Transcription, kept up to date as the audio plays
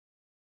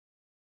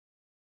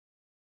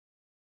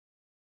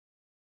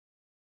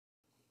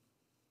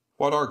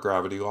What are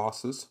gravity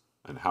losses,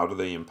 and how do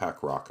they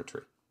impact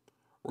rocketry?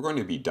 We're going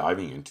to be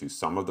diving into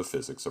some of the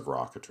physics of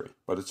rocketry,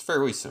 but it's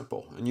fairly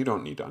simple, and you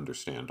don't need to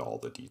understand all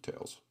the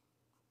details.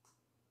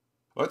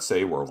 Let's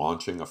say we're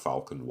launching a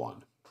Falcon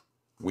 1.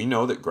 We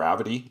know that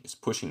gravity is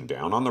pushing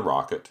down on the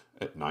rocket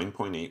at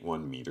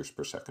 9.81 meters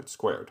per second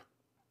squared.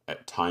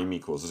 At time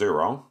equals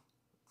 0,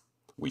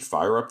 we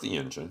fire up the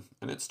engine,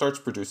 and it starts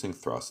producing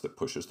thrust that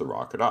pushes the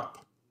rocket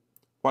up.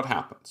 What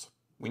happens?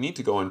 We need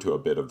to go into a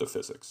bit of the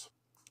physics.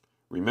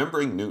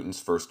 Remembering Newton's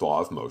first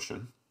law of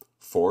motion,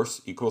 force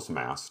equals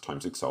mass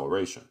times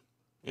acceleration.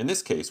 In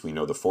this case, we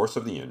know the force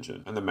of the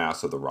engine and the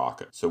mass of the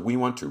rocket, so we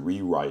want to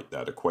rewrite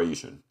that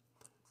equation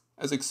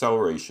as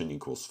acceleration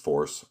equals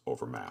force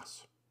over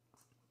mass.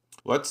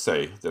 Let's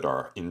say that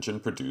our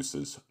engine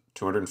produces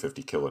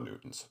 250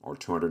 kilonewtons, or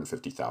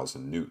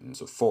 250,000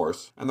 newtons of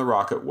force, and the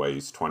rocket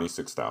weighs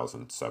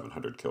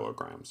 26,700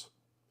 kilograms.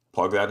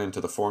 Plug that into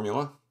the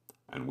formula,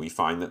 and we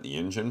find that the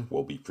engine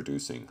will be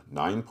producing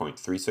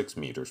 9.36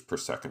 meters per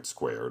second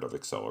squared of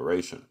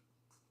acceleration.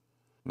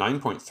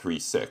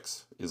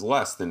 9.36 is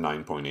less than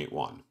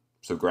 9.81,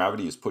 so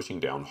gravity is pushing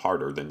down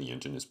harder than the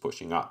engine is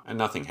pushing up, and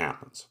nothing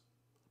happens.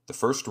 The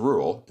first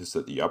rule is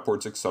that the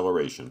upwards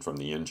acceleration from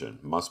the engine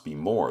must be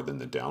more than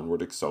the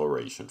downward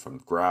acceleration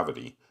from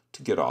gravity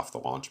to get off the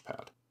launch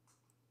pad.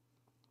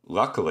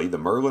 Luckily, the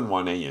Merlin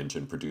 1A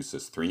engine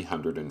produces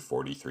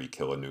 343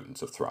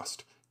 kilonewtons of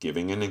thrust,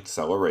 giving an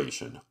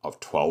acceleration of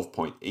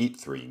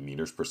 12.83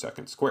 meters per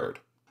second squared.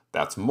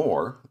 That's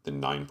more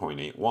than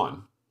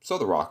 9.81, so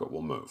the rocket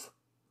will move.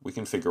 We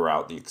can figure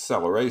out the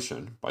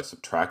acceleration by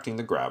subtracting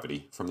the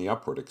gravity from the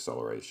upward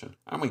acceleration,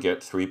 and we get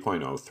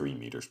 3.03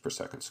 meters per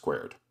second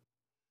squared.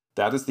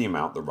 That is the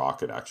amount the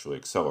rocket actually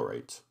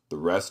accelerates. The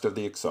rest of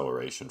the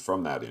acceleration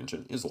from that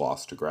engine is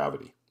lost to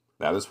gravity.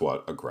 That is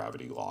what a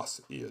gravity loss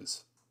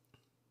is.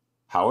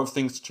 How have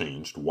things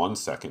changed 1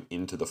 second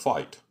into the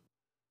flight?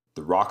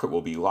 The rocket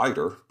will be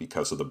lighter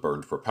because of the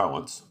burned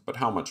propellants, but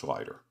how much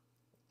lighter?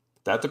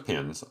 That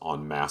depends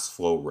on mass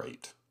flow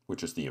rate,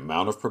 which is the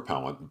amount of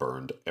propellant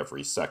burned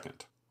every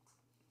second.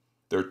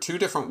 There are two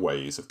different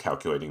ways of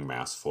calculating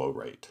mass flow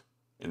rate.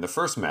 In the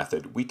first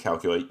method, we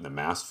calculate the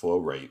mass flow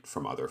rate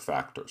from other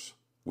factors.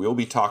 We'll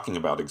be talking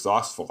about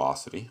exhaust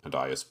velocity and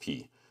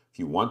ISP. If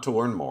you want to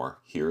learn more,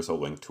 here's a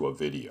link to a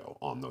video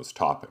on those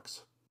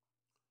topics.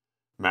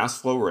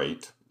 Mass flow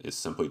rate is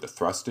simply the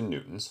thrust in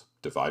newtons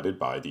divided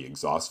by the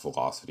exhaust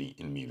velocity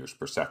in meters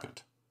per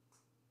second.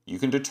 You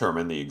can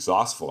determine the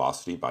exhaust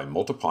velocity by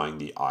multiplying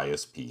the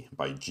ISP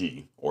by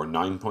g, or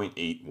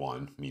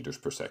 9.81 meters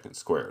per second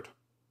squared.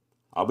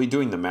 I'll be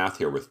doing the math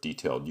here with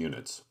detailed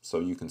units, so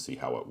you can see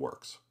how it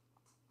works.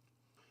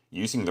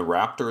 Using the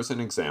Raptor as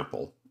an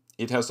example,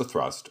 it has a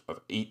thrust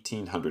of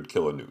 1,800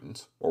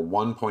 kilonewtons, or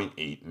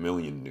 1.8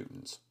 million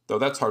newtons, though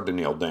that's hard to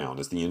nail down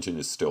as the engine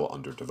is still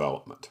under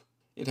development.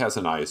 It has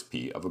an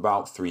ISP of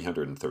about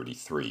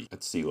 333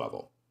 at sea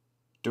level.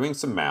 Doing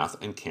some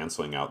math and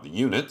canceling out the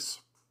units,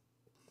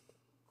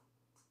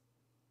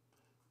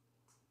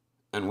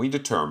 and we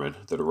determine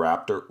that a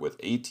Raptor with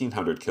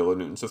 1,800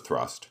 kilonewtons of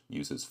thrust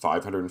uses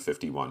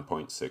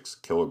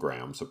 551.6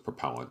 kilograms of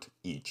propellant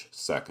each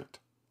second.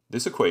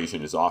 This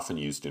equation is often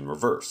used in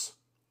reverse.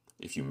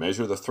 If you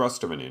measure the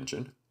thrust of an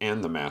engine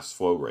and the mass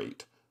flow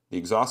rate, the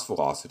exhaust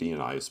velocity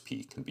and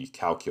ISP can be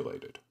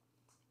calculated.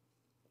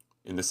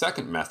 In the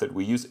second method,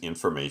 we use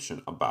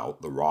information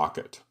about the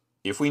rocket.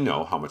 If we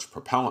know how much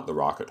propellant the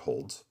rocket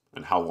holds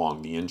and how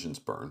long the engines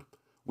burn,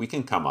 we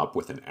can come up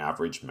with an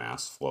average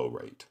mass flow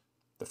rate.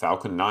 The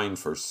Falcon 9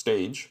 first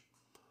stage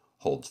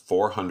holds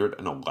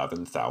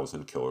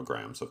 411,000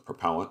 kilograms of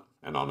propellant,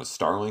 and on a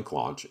Starlink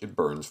launch it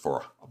burns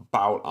for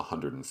about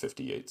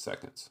 158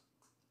 seconds.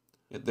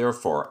 It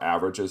therefore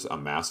averages a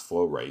mass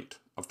flow rate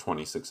of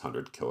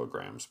 2,600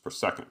 kilograms per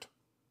second.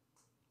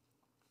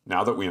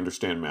 Now that we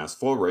understand mass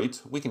flow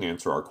rates, we can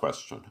answer our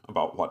question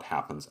about what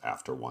happens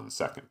after 1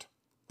 second.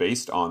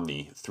 Based on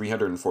the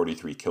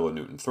 343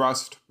 kilonewton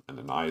thrust and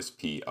an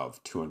ISP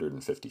of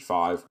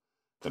 255,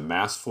 the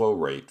mass flow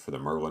rate for the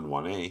Merlin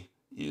 1A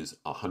is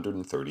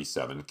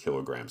 137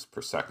 kilograms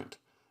per second,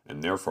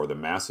 and therefore the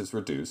mass is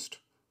reduced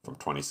from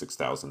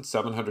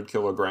 26,700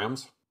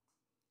 kilograms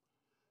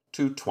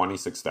to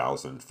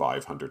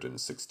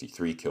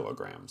 26,563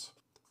 kilograms.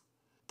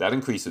 That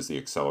increases the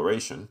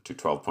acceleration to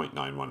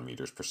 12.91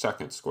 meters per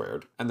second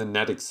squared, and the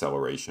net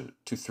acceleration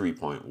to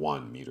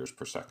 3.1 meters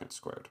per second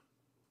squared.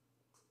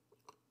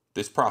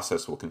 This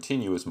process will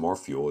continue as more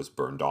fuel is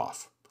burned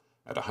off.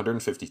 At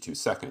 152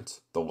 seconds,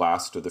 the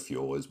last of the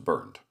fuel is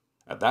burned.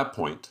 At that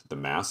point, the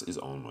mass is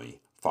only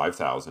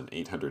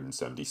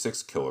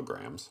 5,876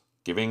 kilograms,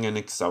 giving an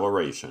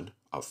acceleration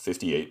of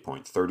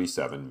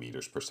 58.37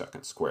 meters per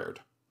second squared.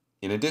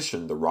 In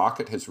addition, the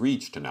rocket has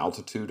reached an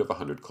altitude of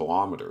 100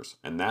 kilometers,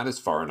 and that is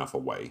far enough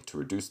away to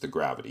reduce the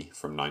gravity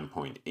from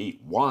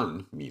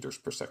 9.81 meters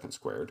per second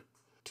squared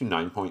to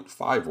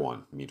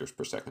 9.51 meters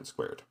per second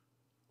squared.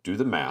 Do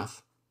the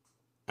math,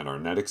 and our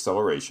net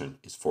acceleration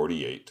is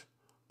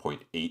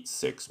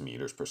 48.86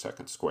 meters per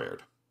second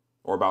squared,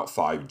 or about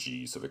 5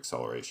 g's of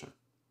acceleration.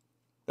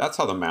 That's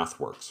how the math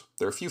works.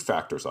 There are a few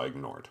factors I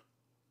ignored.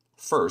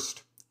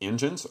 First,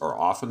 engines are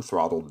often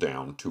throttled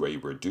down to a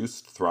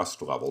reduced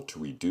thrust level to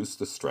reduce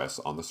the stress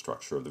on the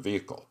structure of the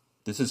vehicle.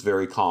 This is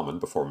very common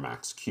before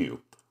max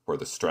Q, where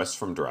the stress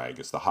from drag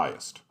is the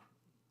highest.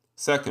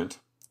 Second,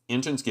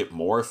 engines get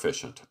more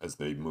efficient as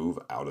they move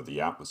out of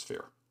the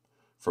atmosphere.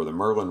 For the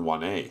Merlin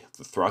 1A,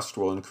 the thrust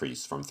will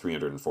increase from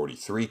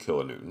 343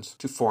 kilonewtons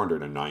to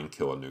 409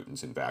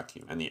 kilonewtons in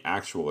vacuum, and the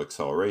actual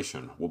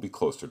acceleration will be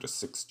closer to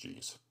 6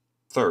 Gs.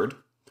 Third,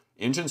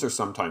 engines are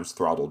sometimes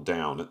throttled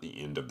down at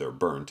the end of their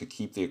burn to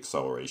keep the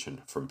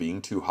acceleration from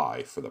being too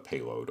high for the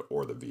payload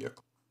or the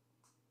vehicle.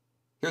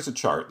 Here's a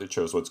chart that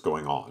shows what's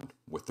going on,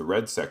 with the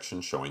red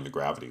section showing the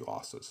gravity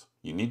losses.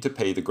 You need to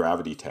pay the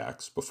gravity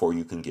tax before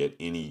you can get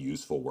any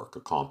useful work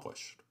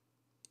accomplished.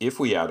 If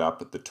we add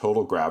up the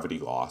total gravity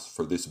loss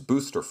for this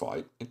booster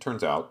flight, it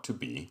turns out to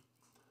be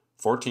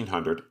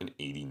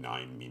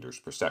 1,489 meters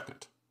per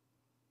second.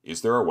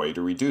 Is there a way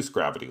to reduce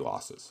gravity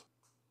losses?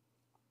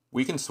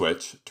 We can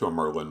switch to a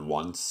Merlin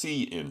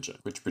 1C engine,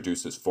 which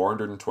produces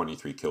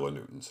 423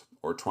 kilonewtons,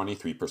 or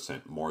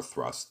 23% more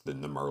thrust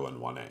than the Merlin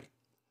 1A.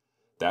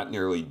 That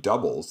nearly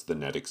doubles the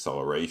net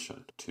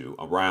acceleration to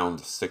around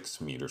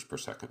 6 meters per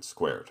second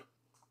squared.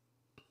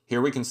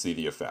 Here we can see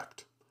the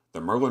effect.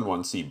 The Merlin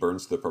 1C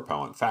burns the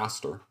propellant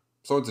faster,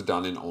 so it's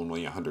done in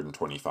only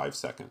 125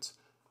 seconds,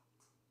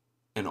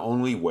 and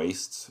only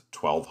wastes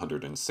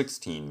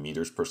 1,216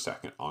 meters per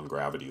second on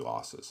gravity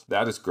losses.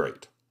 That is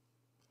great.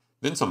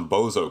 Then some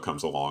bozo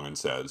comes along and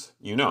says,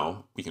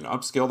 we can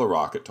upscale the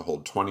rocket to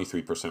hold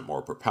 23%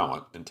 more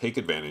propellant and take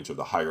advantage of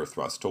the higher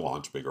thrust to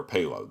launch bigger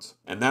payloads.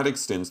 And that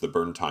extends the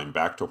burn time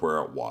back to where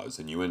it was,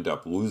 and you end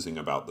up losing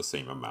about the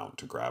same amount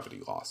to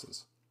gravity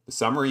losses. The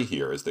summary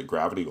here is that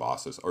gravity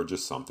losses are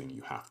just something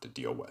you have to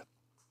deal with.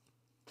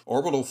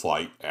 Orbital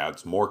flight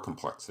adds more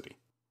complexity.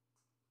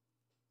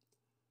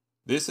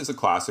 This is a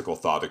classical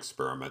thought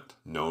experiment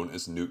known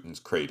as Newton's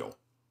Cradle.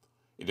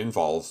 It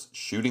involves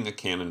shooting a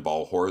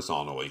cannonball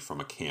horizontally from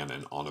a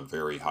cannon on a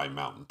very high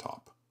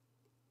mountaintop.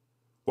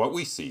 What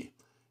we see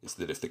is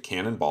that if the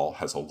cannonball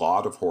has a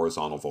lot of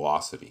horizontal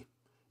velocity,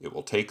 it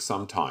will take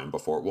some time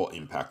before it will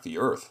impact the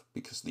Earth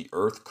because the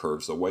Earth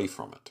curves away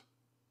from it.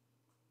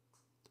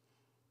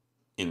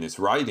 In this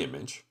right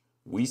image,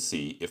 we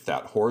see if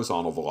that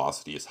horizontal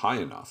velocity is high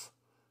enough,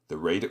 the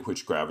rate at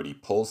which gravity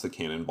pulls the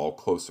cannonball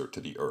closer to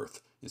the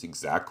Earth is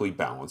exactly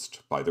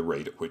balanced by the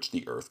rate at which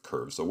the Earth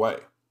curves away.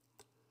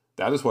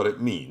 That is what it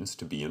means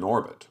to be in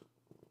orbit.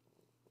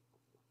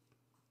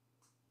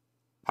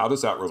 How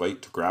does that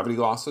relate to gravity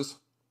losses?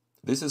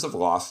 This is a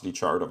velocity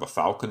chart of a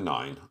Falcon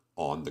 9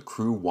 on the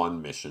Crew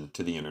 1 mission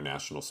to the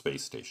International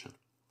Space Station.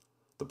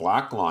 The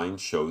black line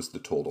shows the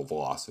total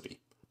velocity.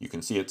 You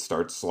can see it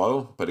starts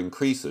slow, but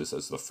increases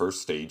as the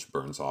first stage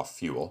burns off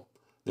fuel,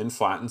 then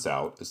flattens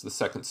out as the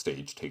second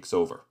stage takes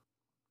over.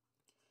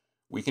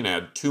 We can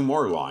add two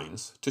more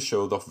lines to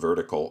show the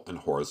vertical and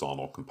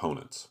horizontal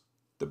components.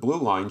 The blue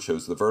line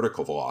shows the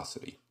vertical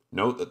velocity.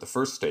 Note that the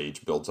first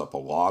stage builds up a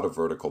lot of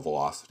vertical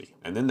velocity,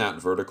 and then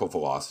that vertical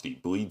velocity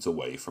bleeds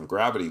away from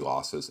gravity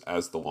losses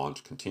as the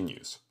launch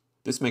continues.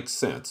 This makes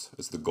sense,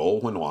 as the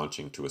goal when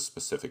launching to a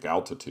specific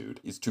altitude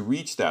is to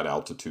reach that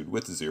altitude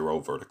with zero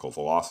vertical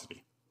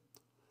velocity.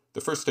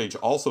 The first stage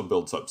also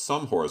builds up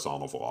some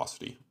horizontal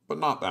velocity, but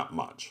not that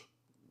much.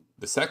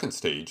 The second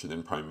stage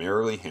then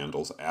primarily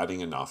handles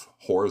adding enough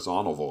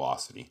horizontal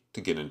velocity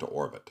to get into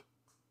orbit.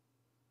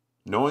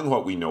 Knowing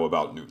what we know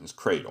about Newton's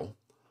Cradle,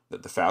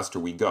 that the faster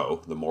we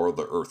go, the more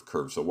the Earth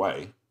curves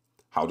away,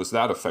 how does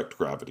that affect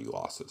gravity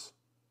losses?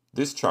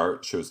 This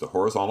chart shows the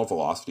horizontal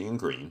velocity in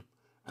green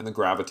and the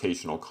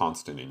gravitational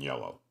constant in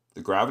yellow.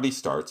 The gravity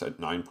starts at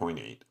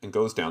 9.8 and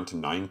goes down to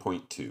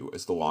 9.2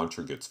 as the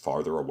launcher gets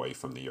farther away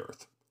from the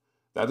Earth.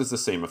 That is the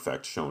same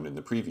effect shown in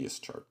the previous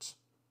charts.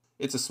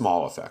 It's a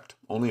small effect,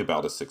 only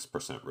about a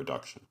 6%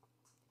 reduction.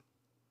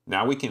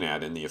 Now we can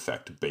add in the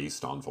effect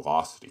based on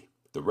velocity.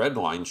 The red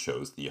line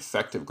shows the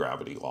effective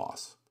gravity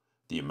loss,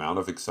 the amount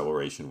of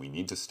acceleration we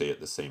need to stay at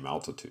the same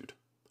altitude.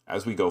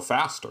 As we go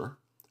faster,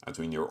 as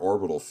we near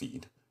orbital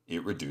feed,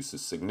 it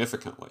reduces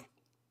significantly.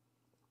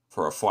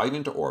 For a flight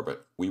into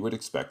orbit, we would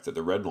expect that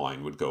the red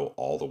line would go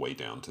all the way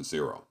down to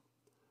zero.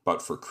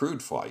 But for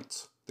crewed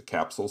flights, the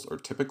capsules are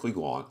typically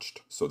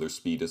launched, so their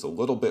speed is a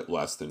little bit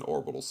less than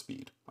orbital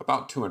speed,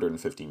 about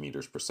 250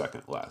 meters per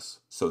second less,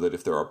 so that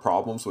if there are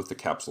problems with the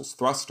capsule's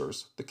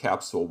thrusters, the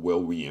capsule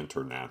will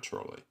re-enter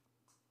naturally.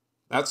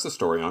 That's the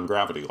story on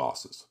gravity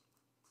losses.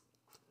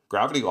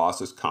 Gravity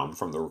losses come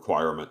from the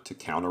requirement to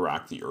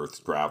counteract the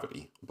Earth's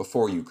gravity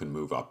before you can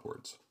move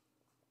upwards.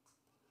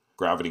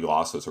 Gravity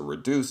losses are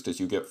reduced as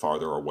you get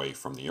farther away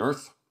from the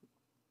Earth.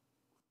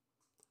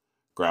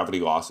 Gravity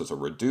losses are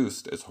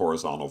reduced as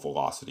horizontal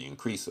velocity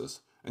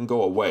increases and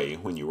go away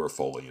when you are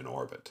fully in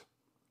orbit.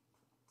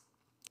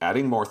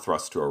 Adding more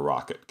thrust to a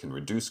rocket can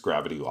reduce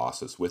gravity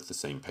losses with the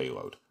same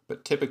payload,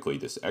 but typically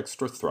this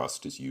extra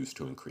thrust is used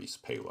to increase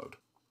payload.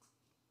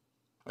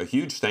 A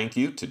huge thank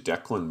you to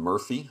Declan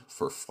Murphy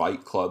for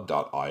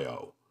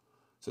flightclub.io.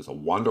 So it's a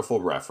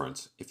wonderful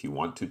reference if you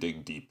want to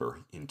dig deeper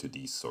into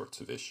these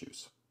sorts of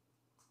issues.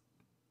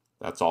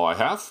 That's all I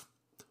have.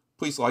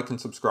 Please like and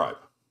subscribe.